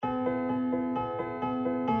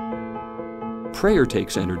Prayer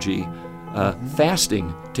takes energy.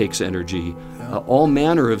 Fasting takes energy. All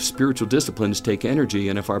manner of spiritual disciplines take energy,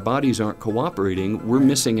 and if our bodies aren't cooperating, we're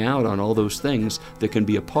missing out on all those things that can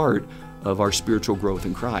be a part of our spiritual growth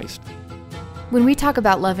in Christ. When we talk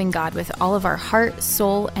about loving God with all of our heart,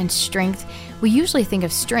 soul, and strength, we usually think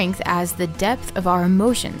of strength as the depth of our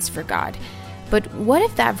emotions for God. But what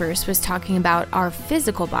if that verse was talking about our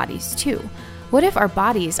physical bodies too? What if our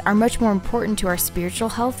bodies are much more important to our spiritual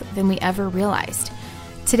health than we ever realized?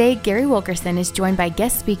 Today, Gary Wilkerson is joined by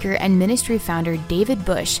guest speaker and ministry founder David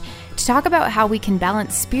Bush to talk about how we can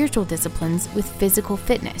balance spiritual disciplines with physical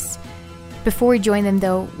fitness. Before we join them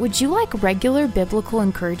though, would you like regular biblical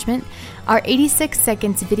encouragement? Our 86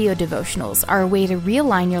 Seconds video devotionals are a way to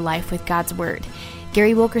realign your life with God's Word.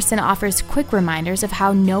 Gary Wilkerson offers quick reminders of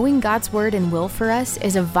how knowing God's Word and will for us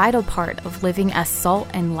is a vital part of living as salt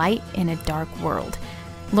and light in a dark world.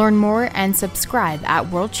 Learn more and subscribe at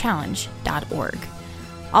worldchallenge.org.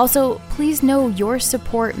 Also, please know your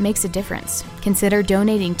support makes a difference. Consider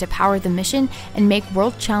donating to power the mission and make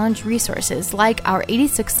World Challenge resources like our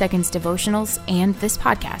 86 Seconds devotionals and this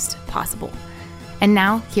podcast possible. And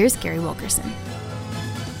now, here's Gary Wilkerson.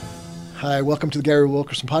 Hi, welcome to the Gary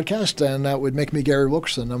Wilkerson Podcast, and that would make me Gary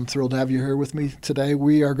Wilkerson. I'm thrilled to have you here with me today.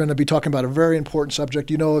 We are going to be talking about a very important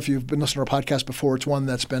subject. You know, if you've been listening to our podcast before, it's one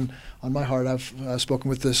that's been on my heart. I've spoken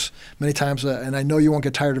with this many times, and I know you won't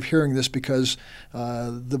get tired of hearing this because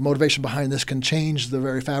the motivation behind this can change the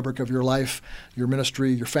very fabric of your life, your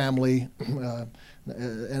ministry, your family, and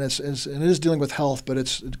it is dealing with health, but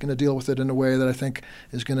it's going to deal with it in a way that I think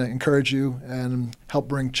is going to encourage you and help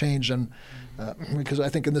bring change. And because I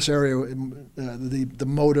think in this area, the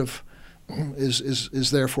motive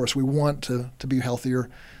is there for us. We want to be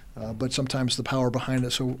healthier, but sometimes the power behind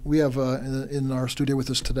it. So we have in our studio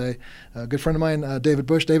with us today a good friend of mine, David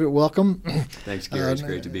Bush. David, welcome. Thanks, Gary. It's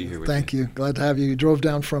great to be here with you. Thank you. Glad to have you. You drove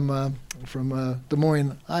down from Des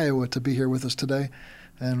Moines, Iowa, to be here with us today,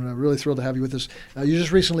 and really thrilled to have you with us. You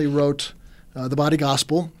just recently wrote The Body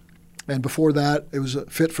Gospel, and before that, it was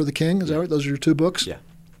Fit for the King. Is that right? Those are your two books? Yeah.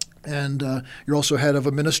 And you're also head of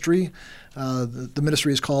a ministry. The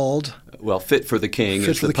ministry is called? Well, Fit for the King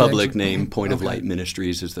is the public name. Point of Light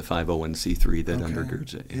Ministries is the 501c3 that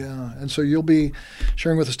undergirds it. Yeah, and so you'll be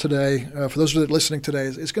sharing with us today. For those that are listening today,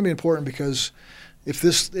 it's going to be important because if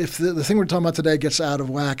the thing we're talking about today gets out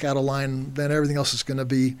of whack, out of line, then everything else is going to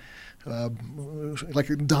be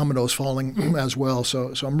like dominoes falling as well.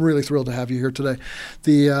 So I'm really thrilled to have you here today.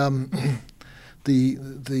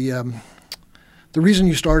 The reason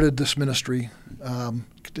you started this ministry,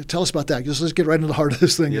 tell us about that. Just let's get right into the heart of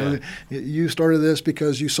this thing. Yeah. You started this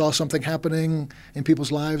because you saw something happening in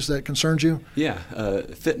people's lives that concerned you? Yeah.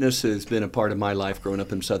 Fitness has been a part of my life growing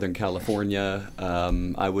up in Southern California.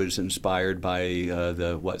 I was inspired by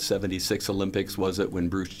the 76 Olympics was it when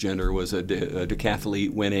Bruce Jenner was a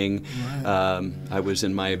decathlete winning. Right. I was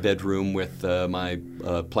in my bedroom with my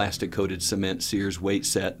plastic-coated cement Sears weight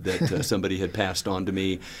set that somebody had passed on to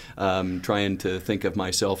me, trying to think of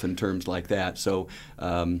myself in terms like that. So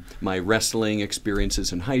my wrestling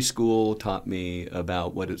experiences in high school taught me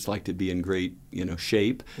about what it's like to be in great,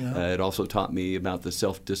 shape. Yeah. It also taught me about the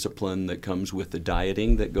self-discipline that comes with the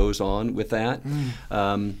dieting that goes on with that.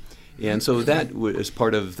 And so that was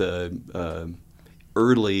part of the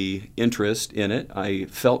early interest in it. I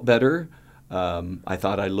felt better. I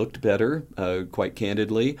thought I looked better, quite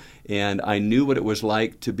candidly, and I knew what it was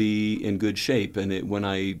like to be in good shape. And when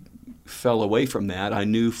I fell away from that, I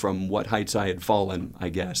knew from what heights I had fallen, I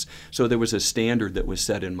guess. So there was a standard that was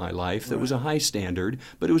set in my life that was a high standard,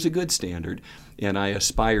 but it was a good standard, and I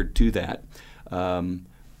aspired to that.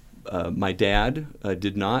 My dad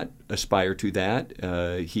did not aspire to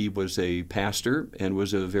that. He was a pastor and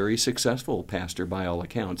was a very successful pastor by all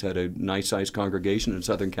accounts. Had a nice-sized congregation in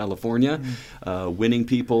Southern California, winning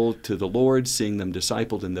people to the Lord, seeing them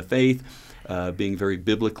discipled in the faith, being very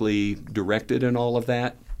biblically directed in all of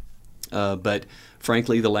that. But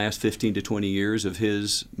frankly, the last 15 to 20 years of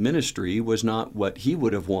his ministry was not what he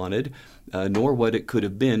would have wanted, nor what it could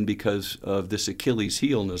have been because of this Achilles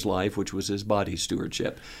heel in his life, which was his body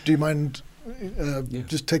stewardship. Do you mind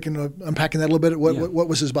just unpacking that a little bit? What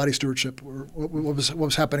was his body stewardship? Or what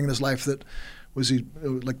was happening in his life that was he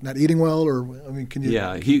like not eating well, or can you?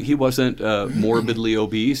 Yeah, he wasn't morbidly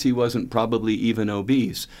obese. He wasn't probably even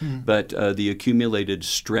obese, but the accumulated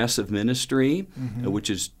stress of ministry, which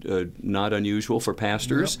is not unusual for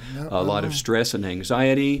pastors, a lot of stress and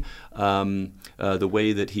anxiety, the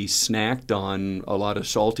way that he snacked on a lot of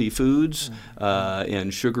salty foods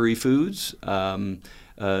and sugary foods,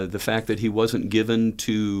 the fact that he wasn't given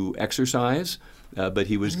to exercise. but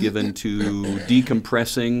he was given to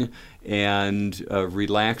decompressing and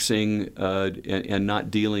relaxing and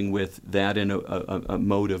not dealing with that in a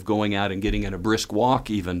mode of going out and getting in a brisk walk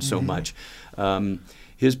even so much.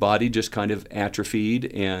 His body just kind of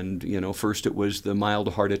atrophied, and first it was the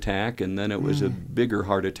mild heart attack, and then it was a bigger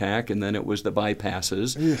heart attack, and then it was the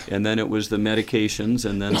bypasses, and then it was the medications,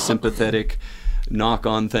 and then sympathetic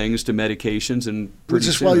knock-on things to medications. And was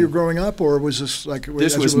this while you were growing up, or was this like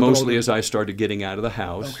this was mostly as I started getting out of the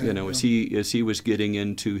house? Okay, as he was getting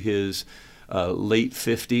into his late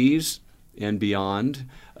 50s and beyond.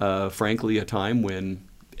 Frankly, a time when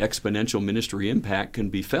exponential ministry impact can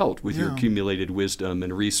be felt with your accumulated wisdom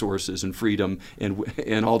and resources and freedom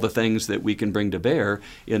and all the things that we can bring to bear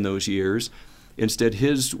in those years. Instead,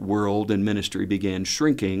 his world and ministry began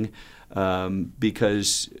shrinking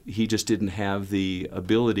because he just didn't have the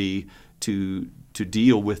ability to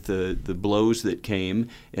deal with the blows that came,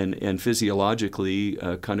 and physiologically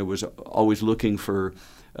kind of was always looking for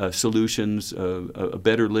solutions, a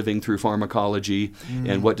better living through pharmacology,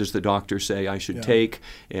 and what does the doctor say I should take.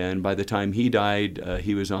 And by the time he died,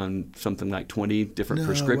 he was on something like 20 different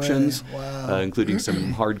prescriptions, including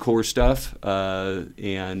some hardcore stuff,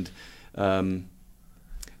 and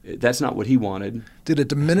that's not what he wanted. Did it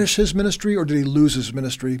diminish his ministry, or did he lose his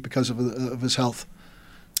ministry because of his health?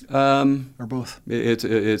 Or both?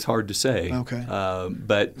 It's hard to say. Okay.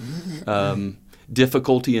 But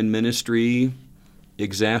difficulty in ministry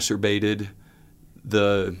exacerbated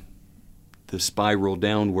the spiral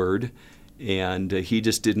downward, and he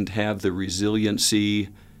just didn't have the resiliency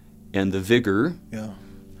and the vigor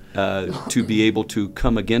to be able to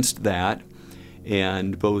come against that,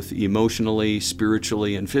 and both emotionally,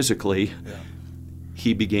 spiritually, and physically,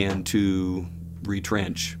 he began to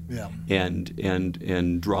retrench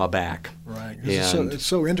and draw back. Right. It's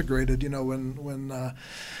so integrated, when I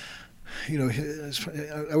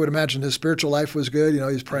would imagine his spiritual life was good.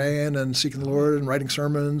 He's praying and seeking the Lord and writing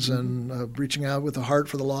sermons and reaching out with a heart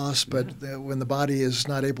for the lost. But when the body is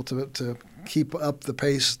not able to keep up the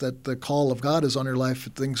pace that the call of God is on your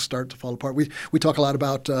life, things start to fall apart. We talk a lot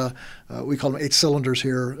about, we call them 8 cylinders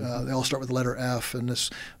here. They all start with the letter F, and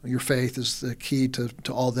your faith is the key to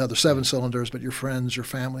all the other 7 cylinders, but your friends, your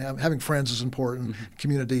family. Having friends is important,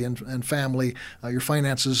 community and family. Your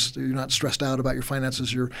finances, you're not stressed out about your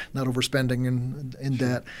finances, you're not overspending in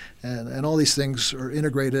debt, and all these things are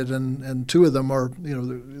integrated, and 2 of them are,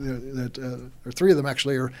 or 3 of them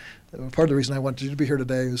actually are. Part of the reason I wanted you to be here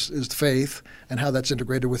today is the faith and how that's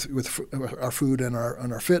integrated with our food and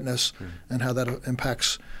our fitness, and how that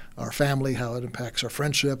impacts our family, how it impacts our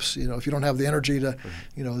friendships. If you don't have the energy to,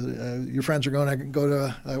 your friends are going to go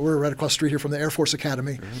to, we're right across the street here from the Air Force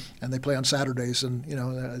Academy, and they play on Saturdays, and,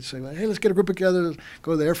 I say, hey, let's get a group together,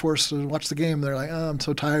 go to the Air Force and watch the game. They're like, oh, I'm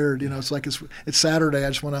so tired. It's like it's Saturday. I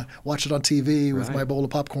just want to watch it on TV with my bowl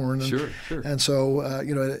of popcorn. And, sure. And so,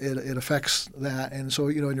 it affects that. And so,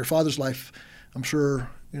 in your father's life, I'm sure,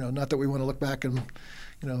 not that we want to look back and,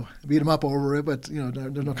 beat him up over it, but,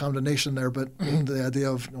 there's no condemnation there. But the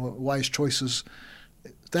idea of wise choices,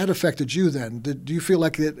 that affected you then. Do you feel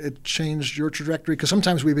like it changed your trajectory? Because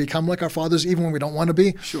sometimes we become like our fathers even when we don't want to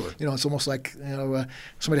be. Sure. It's almost like,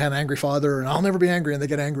 somebody had an angry father, and I'll never be angry, and they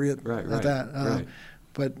get angry at that. Right.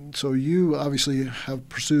 But so you obviously have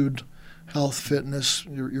pursued health, fitness,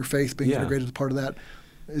 your faith being integrated as part of that.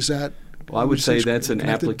 Is that... Well, I would say that's an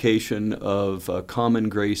application of common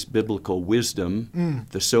grace biblical wisdom,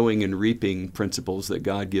 the sowing and reaping principles that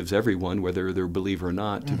God gives everyone, whether they're a believer or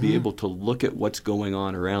not, to be able to look at what's going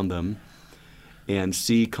on around them and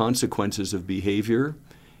see consequences of behavior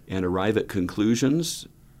and arrive at conclusions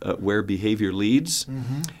where behavior leads.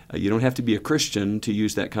 You don't have to be a Christian to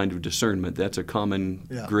use that kind of discernment. That's a common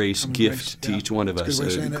grace gift to each one of us,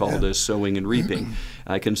 called as sowing and reaping.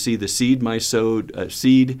 I can see the seed my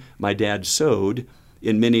dad sowed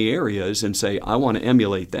in many areas and say, I want to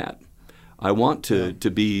emulate that. I want to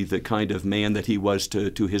be the kind of man that he was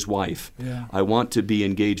to his wife. I want to be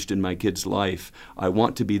engaged in my kid's life. I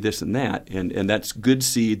want to be this and that. And that's good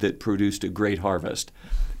seed that produced a great harvest.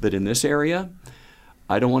 But in this area,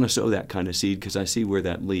 I don't want to sow that kind of seed because I see where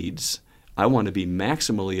that leads. I want to be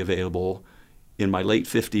maximally available in my late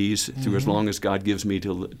 50s through as long as God gives me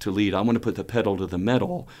to lead. I want to put the pedal to the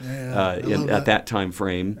metal at that time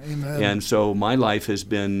frame. Amen. And so my life has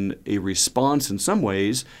been a response in some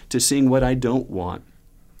ways to seeing what I don't want.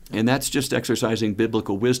 And that's just exercising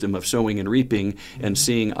biblical wisdom of sowing and reaping and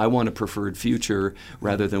seeing I want a preferred future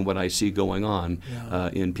rather than what I see going on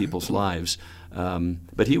in people's lives.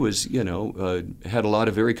 But he was, had a lot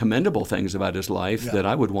of very commendable things about his life that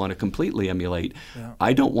I would want to completely emulate. Yeah.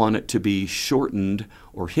 I don't want it to be shortened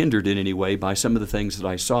or hindered in any way by some of the things that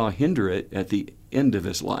I saw hinder it at the end of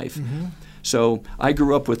his life. Mm-hmm. So I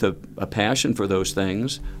grew up with a passion for those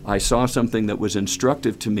things. I saw something that was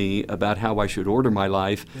instructive to me about how I should order my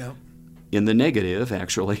life in the negative,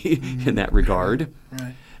 actually, in that regard.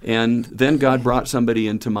 Right. And then God brought somebody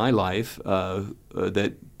into my life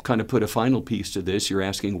that kind of put a final piece to this. You're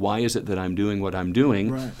asking, why is it that I'm doing what I'm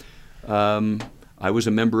doing? Right. I was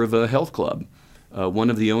a member of a health club. One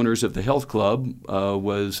of the owners of the health club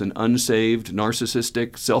was an unsaved,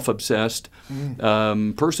 narcissistic, self-obsessed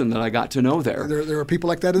person that I got to know there. There are people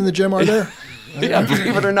like that in the gym, are there? Yeah,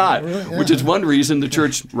 believe it or not, which is one reason the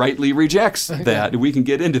church rightly rejects that. We can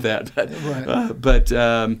get into that. But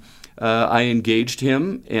I engaged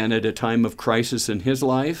him, and at a time of crisis in his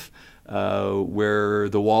life, where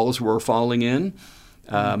the walls were falling in,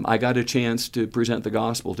 I got a chance to present the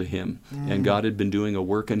gospel to him. And God had been doing a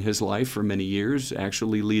work in his life for many years,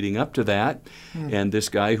 actually leading up to that. And this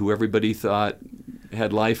guy who everybody thought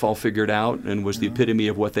had life all figured out and was the epitome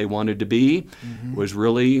of what they wanted to be was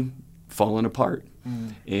really falling apart.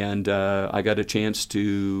 And I got a chance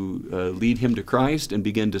to lead him to Christ and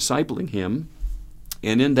begin discipling him.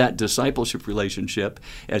 And in that discipleship relationship,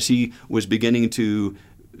 as he was beginning to,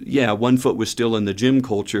 one foot was still in the gym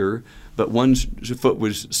culture, but one foot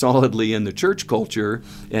was solidly in the church culture.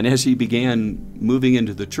 And as he began moving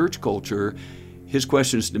into the church culture, his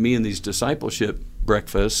questions to me in these discipleship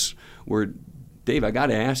breakfasts were, Dave, I got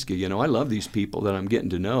to ask you, I love these people that I'm getting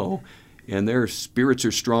to know, and their spirits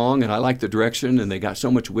are strong, and I like the direction, and they got so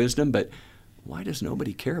much wisdom, but why does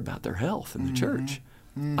nobody care about their health in the church?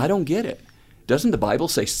 I don't get it. Doesn't the Bible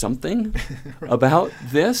say something about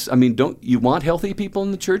this? I mean, don't you want healthy people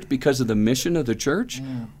in the church because of the mission of the church?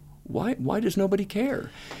 Why does nobody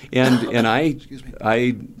care? And I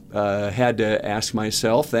had to ask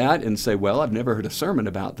myself that and say, well, I've never heard a sermon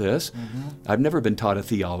about this. I've never been taught a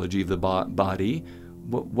theology of the body.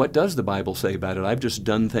 What does the Bible say about it? I've just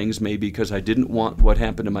done things maybe because I didn't want what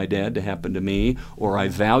happened to my dad to happen to me, or I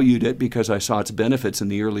valued it because I saw its benefits in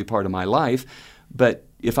the early part of my life. But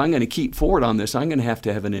if I'm going to keep forward on this, I'm going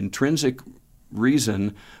to have an intrinsic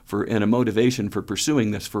reason and a motivation for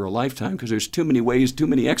pursuing this for a lifetime, because there's too many ways, too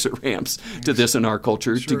many exit ramps to this in our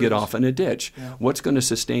culture to get off in a ditch. What's going to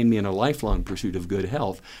sustain me in a lifelong pursuit of good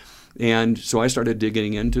health? And so I started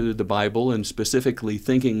digging into the Bible and specifically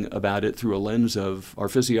thinking about it through a lens of our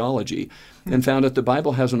physiology, and found that the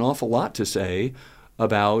Bible has an awful lot to say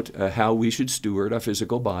about how we should steward our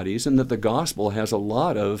physical bodies, and that the gospel has a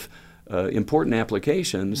lot of important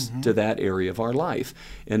applications to that area of our life.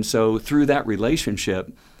 And so through that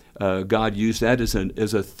relationship, God used that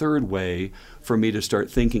as a third way for me to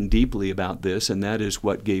start thinking deeply about this, and that is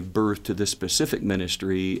what gave birth to this specific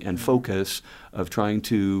ministry and focus of trying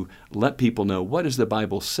to let people know, what does the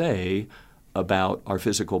Bible say about our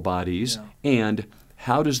physical bodies, and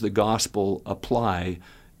how does the gospel apply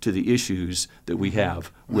to the issues that we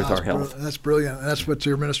have with our health? That's brilliant. And that's what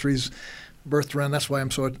your ministry's birthed around. That's why I'm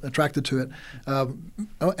so attracted to it.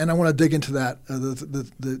 And I want to dig into that,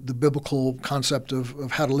 the biblical concept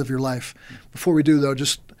of how to live your life. Before we do, though,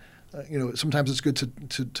 just sometimes it's good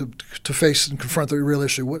to face and confront the real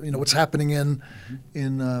issue. What's happening in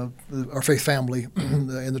our faith family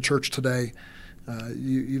in the church today.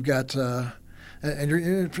 You've got. And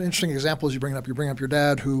an interesting example is you bring up your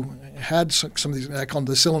dad, who had some of these, I call them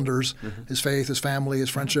the cylinders, his faith, his family, his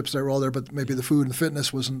friendships, they were all there, but maybe the food and the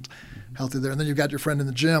fitness wasn't healthy there. And then you've got your friend in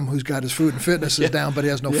the gym who's got his food and fitness is down, but he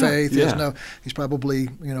has no faith. He's probably,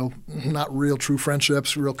 not real true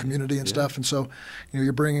friendships, real community and stuff. And so,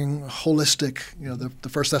 you're bringing holistic, the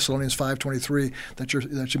 1 Thessalonians 5:23,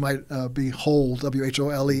 that you might be whole,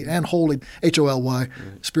 W-H-O-L-E, and holy, H-O-L-Y,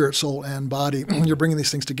 spirit, soul, and body. You're bringing these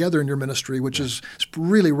things together in your ministry, which is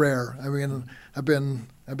really rare. I mean, I've been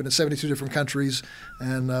in 72 different countries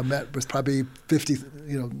and met with probably 50,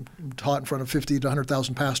 taught in front of 50 to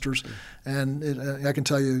 100,000 pastors, and I can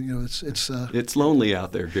tell you, it's lonely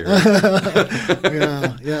out there, Gary. a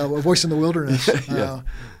voice in the wilderness.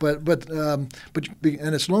 But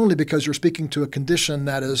it's lonely because you're speaking to a condition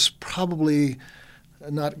that is probably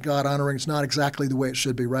not God honoring. It's not exactly the way it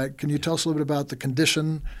should be, right? Can you tell us a little bit about the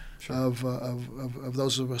condition? Sure. Of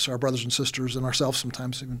those of us, our brothers and sisters, and ourselves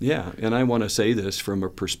sometimes even. Yeah, and I want to say this from a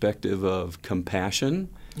perspective of compassion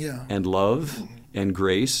and love and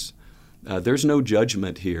grace. There's no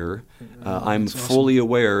judgment here. I'm fully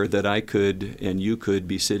aware that I could and you could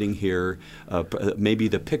be sitting here, maybe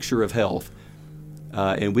the picture of health,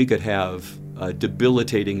 and we could have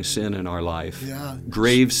debilitating sin in our life, Yeah.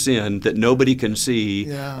 grave sin that nobody can see,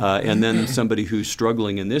 Yeah. and then somebody who's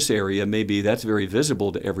struggling in this area, maybe that's very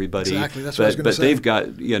visible to everybody. Exactly. That's what I was but gonna say. they've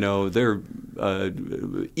got, they're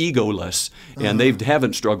egoless, and they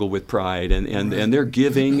haven't struggled with pride, and their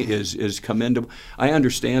giving is commendable. I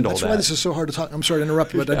understand all That's that. why this is so hard to talk. I'm sorry to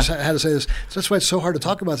interrupt you, but I just had to say this. So that's why it's so hard to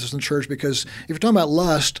talk about this in church, because if you're talking about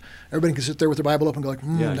lust, everybody can sit there with their Bible open and go like,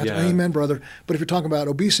 that's amen, brother. But if you're talking about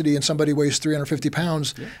obesity and somebody weighs 350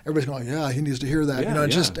 pounds, everybody's going, yeah, he needs to hear that.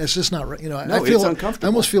 It's just not right. No, I feel it's uncomfortable. I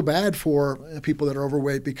almost feel bad for people that are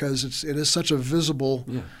overweight, because it is such a visible,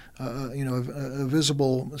 a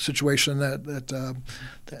visible situation that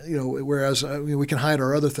whereas we can hide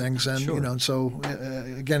our other things, and Sure. so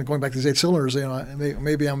again, going back to these 8 cylinders,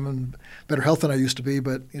 maybe I'm in better health than I used to be,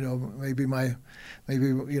 but maybe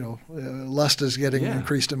lust is getting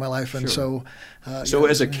increased in my life, and Sure. so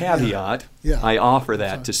as a caveat, I offer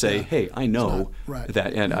that to say, hey, I know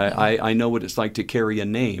that, and I know what it's like to carry a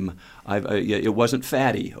name. It wasn't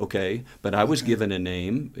fatty, okay, but I was given a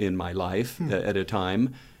name in my life at a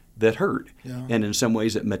time that hurt, and in some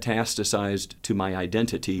ways it metastasized to my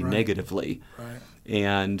identity negatively,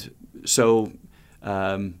 and so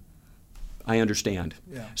I understand.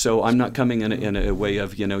 So I'm not coming in a way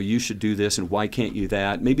of, you should do this and why can't you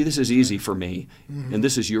that? Maybe this is easy for me, and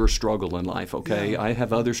this is your struggle in life, okay? I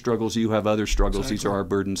have other struggles, you have other struggles, these are our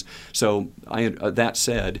burdens. So that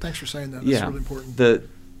said... Thanks for saying that. That's really important.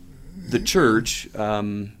 The church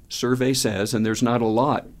survey says, and there's not a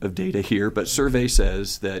lot of data here, but survey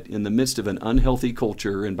says that in the midst of an unhealthy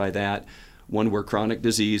culture, and by that, one where chronic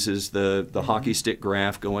disease is the hockey stick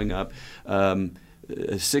graph going up,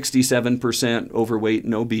 67% overweight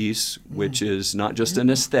and obese, which is not just an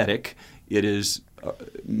aesthetic, it is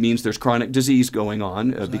means there's chronic disease going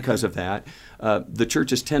on because of that. The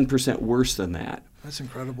church is 10% worse than that. That's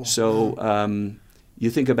incredible. So you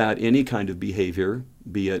think about any kind of behavior,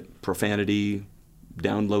 be it profanity,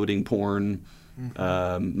 downloading porn,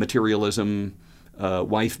 materialism,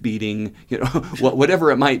 wife beating, whatever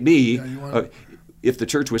it might be. If the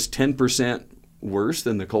church was 10% worse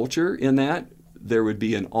than the culture in that, there would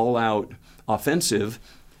be an all-out offensive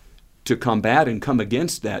to combat and come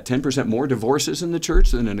against that. 10% more divorces in the church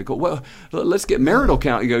than in the culture. Well, let's get marital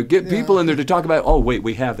count. Get people in there to talk about,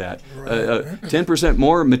 we have that. 10%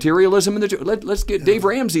 more materialism in the church. Let's get Dave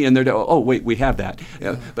Ramsey in there to, we have that.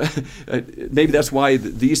 But maybe that's why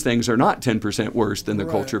these things are not 10% worse than the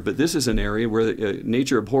culture. But this is an area where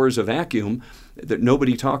nature abhors a vacuum, that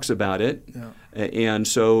nobody talks about it. And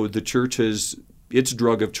so the church has... its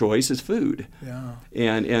drug of choice is food.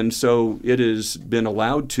 And so it has been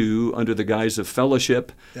allowed to, under the guise of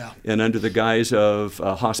fellowship and under the guise of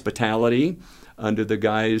hospitality, under the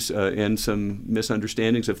guise and some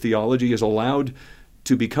misunderstandings of theology, is allowed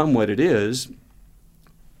to become what it is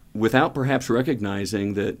without perhaps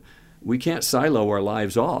recognizing that we can't silo our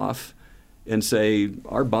lives off and say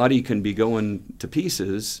our body can be going to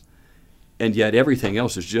pieces, and yet everything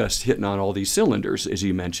else is just hitting on all these cylinders, as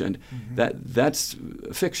you mentioned. That's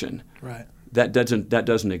fiction. Right. That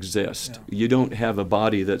doesn't exist. You don't have a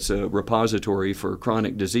body that's a repository for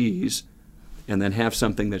chronic disease, and then have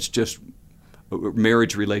something that's just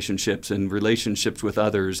marriage relationships and relationships with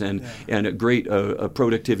others, and a great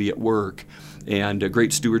productivity at work, and a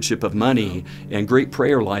great stewardship of money, and great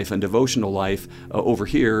prayer life and devotional life over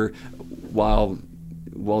here, while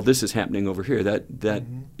this is happening over here. That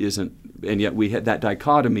isn't. And yet we had that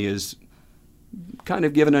dichotomy is kind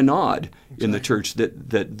of given a nod in the church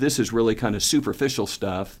that this is really kind of superficial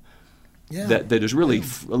stuff that is really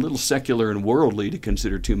a little secular and worldly to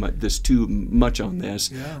consider too much on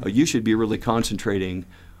this. You should be really concentrating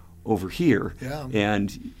over here.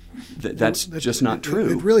 And that's just not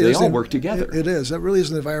true. It really they is. All work together. It is. That really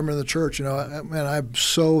is the environment of the church. Man, I'm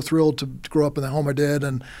so thrilled to grow up in the home I did,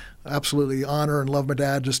 and absolutely honor and love my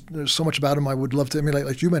dad. Just there's so much about him I would love to emulate,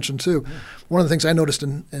 like you mentioned too. One of the things I noticed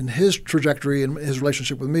in his trajectory and his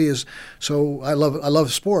relationship with me is, so I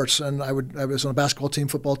love sports, and I was on a basketball team,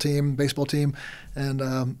 football team, baseball team,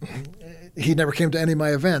 and he never came to any of my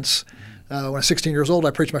events. When I was 16 years old,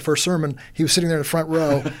 I preached my first sermon. He was sitting there in the front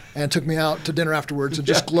row and took me out to dinner afterwards and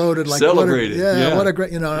just gloated, like, celebrated. What a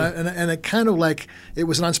great, and it kind of like it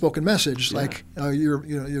was an unspoken message, like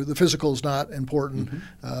the physical is not important.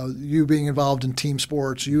 You being involved in team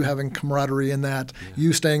sports, you having camaraderie in that,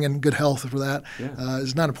 you staying in good health for that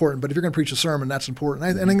is not important. But if you're going to preach a sermon, that's important.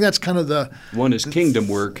 I think that's kind of the one is kingdom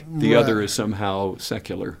work, the other is somehow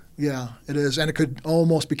secular. Yeah, it is, and it could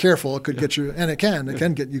almost be careful. It could get you, and it can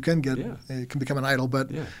get it can become an idol,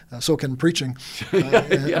 but so can preaching.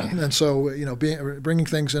 And so bringing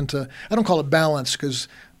things into, I don't call it balance because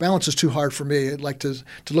balance is too hard for me. I'd like to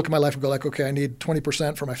look at my life and go like, okay, I need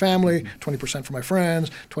 20% for my family, 20% for my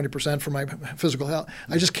friends, 20% for my physical health.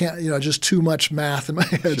 I just can't, just too much math in my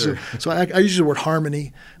head. Sure. So I use the word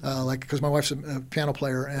harmony, because my wife's a piano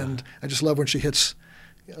player, and I just love when she hits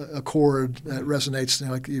a chord that resonates.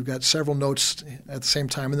 Like you've got several notes at the same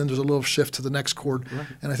time, and then there's a little shift to the next chord. Right.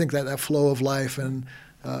 And I think that flow of life and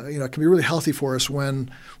it can be really healthy for us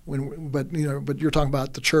but you're talking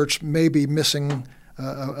about the church maybe missing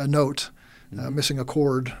a note, missing a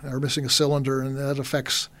chord, or missing a cylinder, and that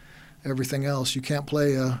affects everything else. You can't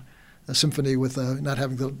play a symphony with not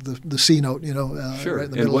having the C note, Sure. Right in the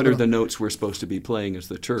and middle what of are the notes we're supposed to be playing as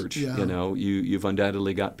the church? Yeah. You've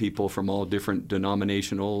undoubtedly got people from all different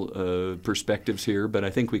denominational perspectives here, but I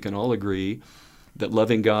think we can all agree that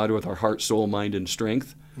loving God with our heart, soul, mind, and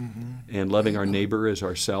strength, and loving our neighbor as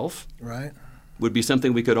ourself, right, would be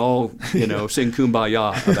something we could all, sing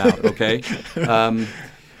Kumbaya about. Okay,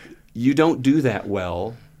 you don't do that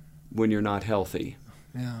well when you're not healthy.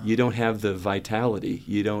 Yeah. You don't have the vitality.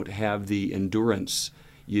 You don't have the endurance.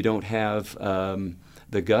 You don't have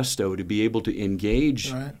the gusto to be able to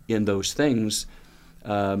engage in those things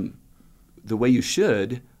the way you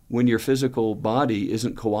should when your physical body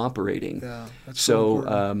isn't cooperating. Yeah, that's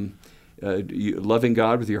so loving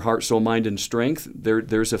God with your heart, soul, mind, and strength,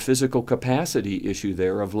 there's a physical capacity issue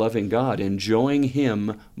there of loving God, enjoying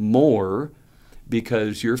Him more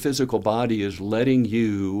because your physical body is letting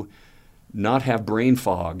you not have brain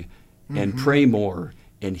fog and pray more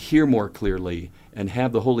and hear more clearly and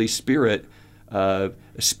have the Holy Spirit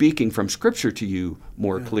speaking from Scripture to you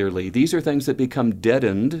more clearly. These are things that become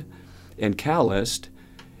deadened and calloused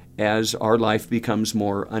as our life becomes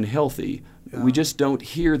more unhealthy. Yeah. We just don't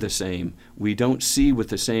hear the same. We don't see with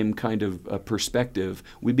the same kind of perspective.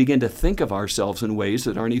 We begin to think of ourselves in ways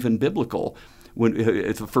that aren't even biblical.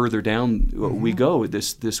 When further down we go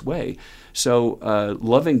this way. So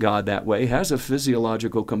loving God that way has a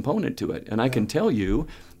physiological component to it. And I can tell you,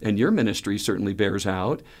 and your ministry certainly bears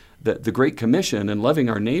out, that the Great Commission and loving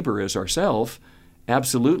our neighbor as ourselves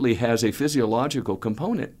absolutely has a physiological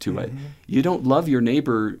component to it. You don't love your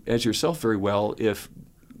neighbor as yourself very well if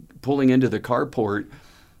pulling into the carport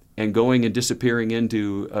and going and disappearing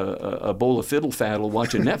into a bowl of fiddle faddle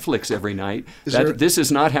watching Netflix every night. This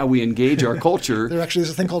is not how we engage our culture. There actually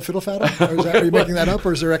is a thing called fiddle faddle? Are you making that up,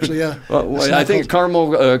 or is there actually a I think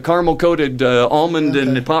caramel-coated almond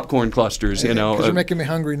and popcorn clusters, Because you're making me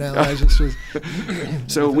hungry now.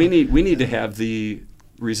 So we need to have the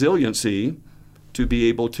resiliency to be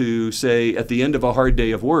able to say at the end of a hard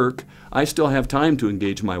day of work, I still have time to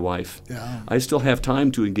engage my wife. Yeah. I still have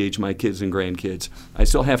time to engage my kids and grandkids. I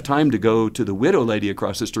still have time to go to the widow lady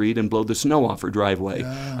across the street and blow the snow off her driveway.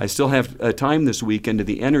 Yeah. I still have time this weekend to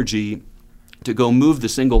the energy to go move the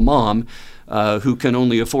single mom who can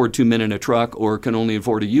only afford 2 men in a truck or can only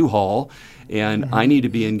afford a U-Haul, and I need to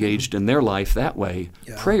be engaged in their life that way.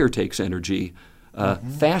 Yeah. Prayer takes energy.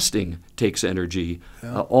 Fasting takes energy.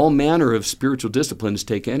 All manner of spiritual disciplines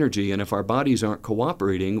take energy, and if our bodies aren't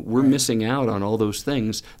cooperating, we're missing out on all those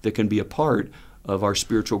things that can be a part of our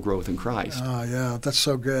spiritual growth in Christ. Oh, yeah, that's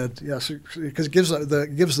so good. Yes, because it gives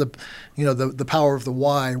the power of the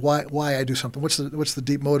why I do something. What's the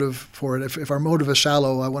deep motive for it? If our motive is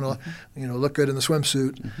shallow, I want to look good in the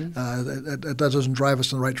swimsuit. That doesn't drive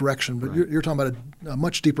us in the right direction. But you're talking about a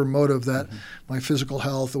much deeper motive that my physical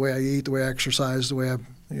health, the way I eat, the way I exercise, the way I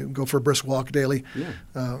go for a brisk walk daily,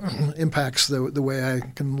 impacts the way I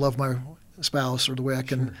can love my spouse or the way I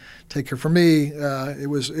can take care. For me, it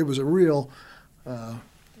was a real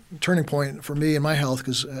turning point for me in my health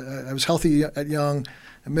because I was healthy at young.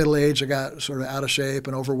 At middle age, I got sort of out of shape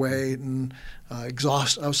and overweight and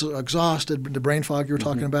exhausted. I was exhausted, the brain fog you were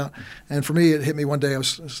talking about. And for me, it hit me one day. I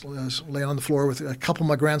was laying on the floor with a couple of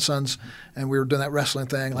my grandsons, and we were doing that wrestling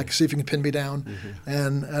thing, like see if you can pin me down.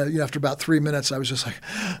 And after about 3 minutes, I was just like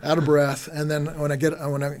out of breath. And then when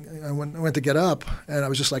I went to get up, and I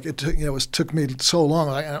was just like it took me so long.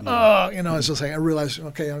 It's just like I realized,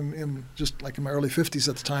 okay, I'm just like in my early 50s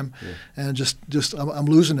at the time, and just I'm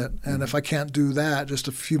losing it. And if I can't do that, just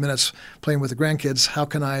a few minutes playing with the grandkids, how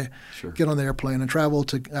can I get on the airplane and travel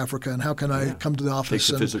to Africa, and how can I come to the office?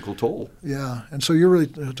 Takes a physical toll. Yeah, and so you're really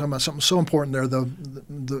talking about something so important there,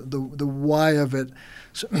 the why of it.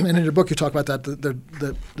 So, and in your book you talk about that.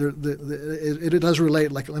 It does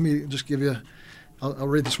relate. Like, let me just give you I'll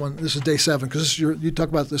read this one. This is day 7 because you talk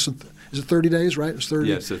about this. Is it 30 days, right? It's 30.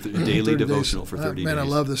 Yes, a daily devotional for 30 days. Man, I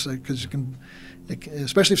love this because you can,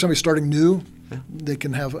 especially if somebody's starting new, they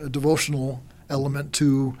can have a devotional element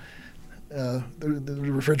to the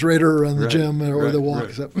refrigerator and the gym or the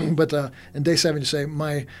walk. Right. But in day 7, you say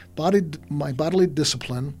my bodily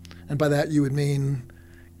discipline, and by that you would mean.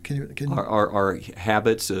 Can our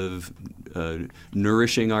habits of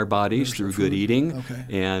nourishing our bodies through good eating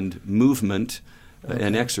and movement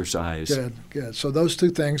and exercise. Good. So those 2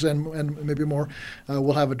 things and maybe more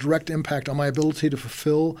will have a direct impact on my ability to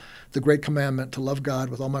fulfill the great commandment to love God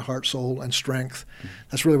with all my heart, soul, and strength.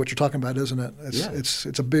 That's really what you're talking about, isn't it? It's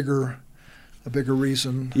a bigger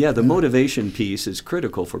reason. Yeah, the motivation piece is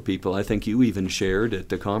critical for people. I think you even shared at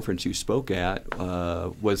the conference you spoke at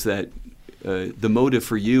was that the motive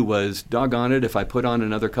for you was, doggone it, if I put on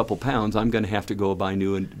another couple pounds, I'm going to have to go buy a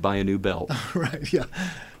new belt. Right, yeah.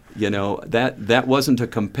 You know, that wasn't a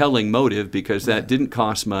compelling motive because that didn't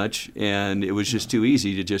cost much, and it was just too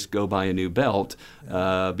easy to just go buy a new belt.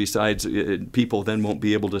 Besides, people then won't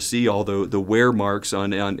be able to see all the wear marks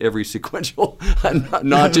on every sequential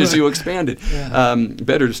notch as you expand it. Yeah.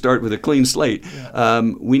 Better to start with a clean slate. Yeah.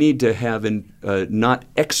 We need to have not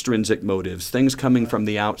extrinsic motives, things coming from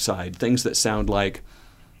the outside, things that sound like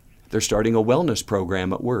they're starting a wellness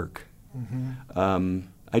program at work. Mm-hmm.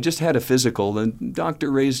 I just had a physical, and the doctor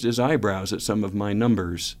raised his eyebrows at some of my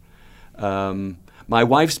numbers. My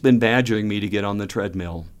wife's been badgering me to get on the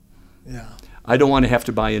treadmill. Yeah. I don't want to have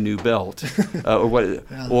to buy a new belt. Or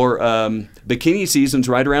bikini season's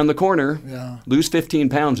right around the corner. Yeah. Lose 15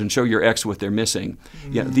 pounds and show your ex what they're missing.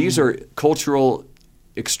 Mm. Yeah, these are cultural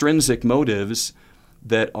extrinsic motives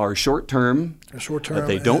that are short-term, that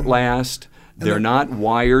they don't last. They're not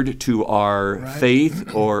wired to our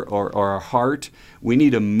faith or our heart. We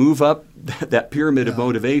need to move up that pyramid of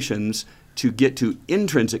motivations to get to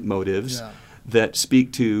intrinsic motives that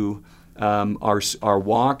speak to our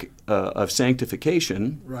walk of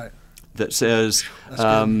sanctification. Right. That says,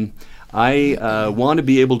 I want to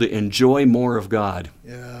be able to enjoy more of God.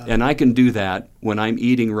 Yeah. And I can do that when I'm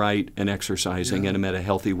eating right and exercising and I'm at a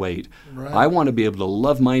healthy weight. Right. I want to be able to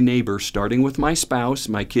love my neighbor, starting with my spouse,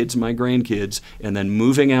 my kids, my grandkids, and then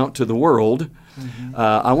moving out to the world. Mm-hmm.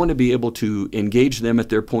 I want to be able to engage them at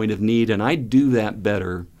their point of need, and I do that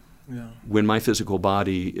better when my physical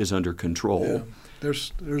body is under control. Yeah.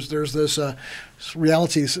 There's this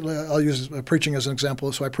reality. I'll use preaching as an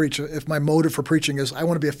example. So I preach. If my motive for preaching is I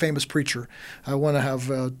want to be a famous preacher, I want to have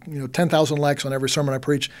 10,000 likes on every sermon I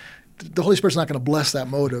preach, the Holy Spirit's not going to bless that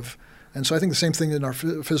motive. And so I think the same thing in our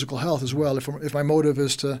physical health as well. If my motive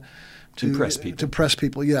is to impress people. To impress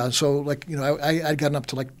people, yeah. So I'd gotten up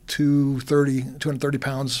to like 230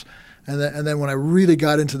 pounds, and then when I really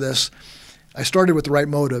got into this, I started with the right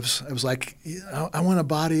motives. I was like, I want a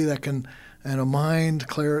body that can. And a mind,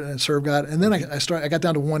 declare and serve God. And then I got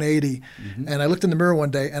down to 180, and I looked in the mirror one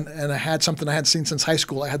day, and I had something I hadn't seen since high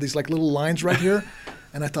school. I had these like little lines right here,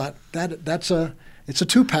 and I thought it's a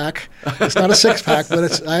 2-pack. It's not a 6-pack,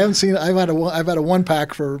 but I've had a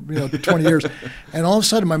 1-pack for 20 years, and all of a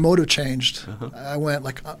sudden my motive changed. I went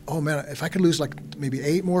like, oh man, if I could lose like maybe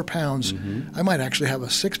 8 more pounds, I might actually have a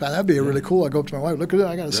 6-pack. That'd be really cool. I go up to my wife, look at that,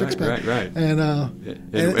 I got a 6-pack. Right. And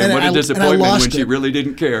what a disappointment when she really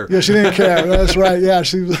didn't care. Yeah, she didn't care. That's right. Yeah,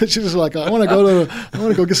 she was like, I want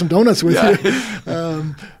to go get some donuts with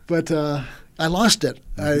you. But I lost it.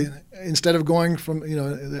 Instead of going from,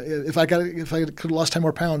 if I could have lost 10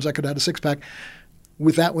 more pounds, I could have had a 6-pack.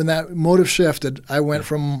 When that motive shifted, I went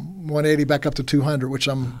from 180 back up to 200, which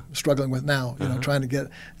I'm struggling with now. Trying to get,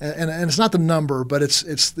 and it's not the number, but it's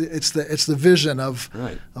the vision of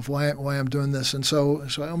why I'm doing this. And so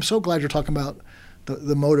I'm so glad you're talking about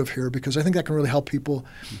the motive here, because I think that can really help people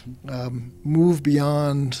move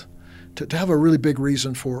beyond. To have a really big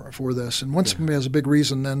reason for this. And once somebody has a big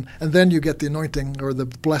reason, then you get the anointing or the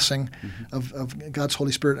blessing of God's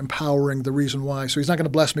Holy Spirit empowering the reason why. So he's not going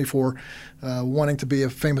to bless me for wanting to be a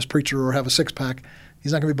famous preacher or have a 6-pack.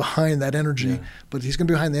 He's not going to be behind that energy, but he's going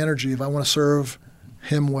to be behind the energy if I want to serve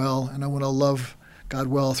him well and I want to love God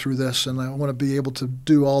well through this, and I want to be able to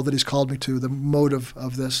do all that he's called me to, the motive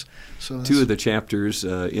of this. So 2 of the chapters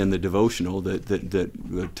in the devotional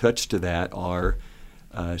that touch to that are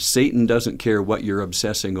Satan doesn't care what you're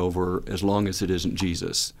obsessing over as long as it isn't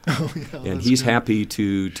Jesus. And he's happy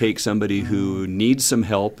to take somebody who needs some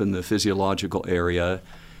help in the physiological area,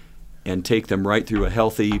 and take them right through a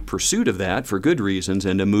healthy pursuit of that for good reasons,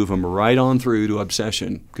 and to move them right on through to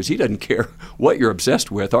obsession, because he doesn't care what you're obsessed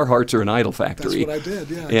with. Our hearts are an idol factory. That's what I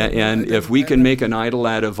did, yeah. And if we can make an idol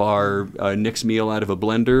out of our Nick's meal out of a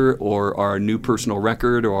blender, or our new personal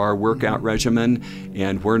record, or our workout regimen,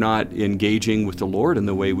 and we're not engaging with the Lord in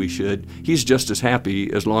the way we should, he's just as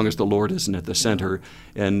happy as long as the Lord isn't at the center.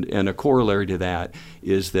 And a corollary to that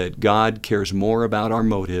is that God cares more about our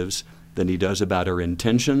motives than he does about our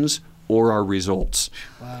intentions or our results.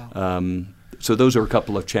 Wow. So those are a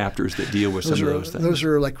couple of chapters that deal with some of those things. Those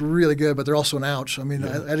are like really good, but they're also an ouch. I mean,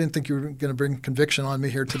 I didn't think you were going to bring conviction on me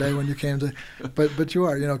here today when you came to, but you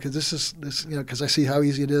are, because because I see how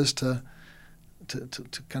easy it is to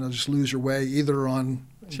kind of just lose your way, either on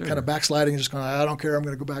kind of backsliding and just going, I don't care, I'm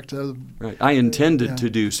going to go back to. Right. I intended to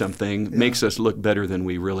do something makes us look better than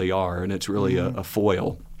we really are, and it's really a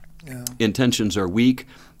foil. Yeah. Intentions are weak,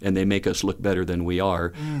 and they make us look better than we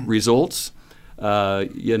are. Results,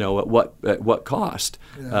 at what cost?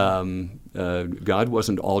 Yeah. God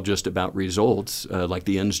wasn't all just about results, like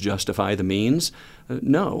the ends justify the means.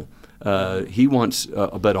 No. He wants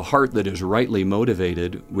but a heart that is rightly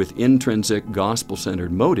motivated with intrinsic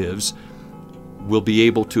gospel-centered motives will be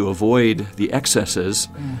able to avoid the excesses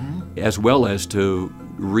as well as to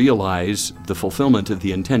realize the fulfillment of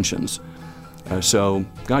the intentions. So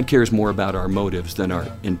God cares more about our motives than our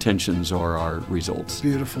intentions or our results.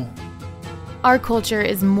 Beautiful. Our culture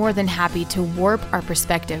is more than happy to warp our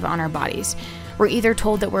perspective on our bodies. We're either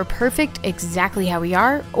told that we're perfect exactly how we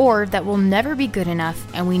are, or that we'll never be good enough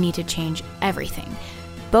and we need to change everything.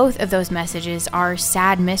 Both of those messages are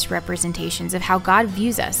sad misrepresentations of how God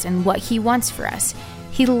views us and what he wants for us.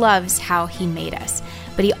 He loves how he made us,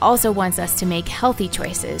 but he also wants us to make healthy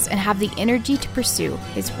choices and have the energy to pursue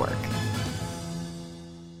his work.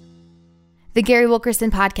 The Gary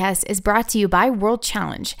Wilkerson Podcast is brought to you by World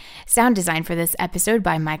Challenge. Sound design for this episode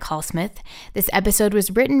by Mike Hallsmith. This episode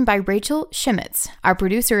was written by Rachel Schmitz. Our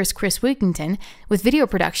producer is Chris Wigington, with video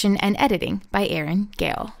production and editing by Aaron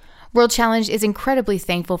Gale. World Challenge is incredibly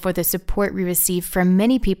thankful for the support we receive from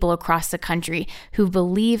many people across the country who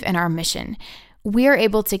believe in our mission. We are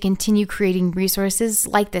able to continue creating resources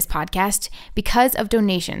like this podcast because of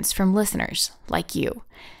donations from listeners like you.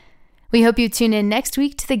 We hope you tune in next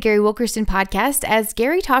week to the Gary Wilkerson Podcast as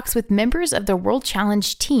Gary talks with members of the World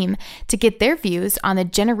Challenge team to get their views on the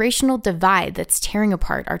generational divide that's tearing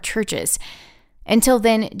apart our churches. Until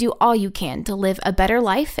then, do all you can to live a better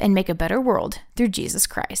life and make a better world through Jesus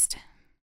Christ.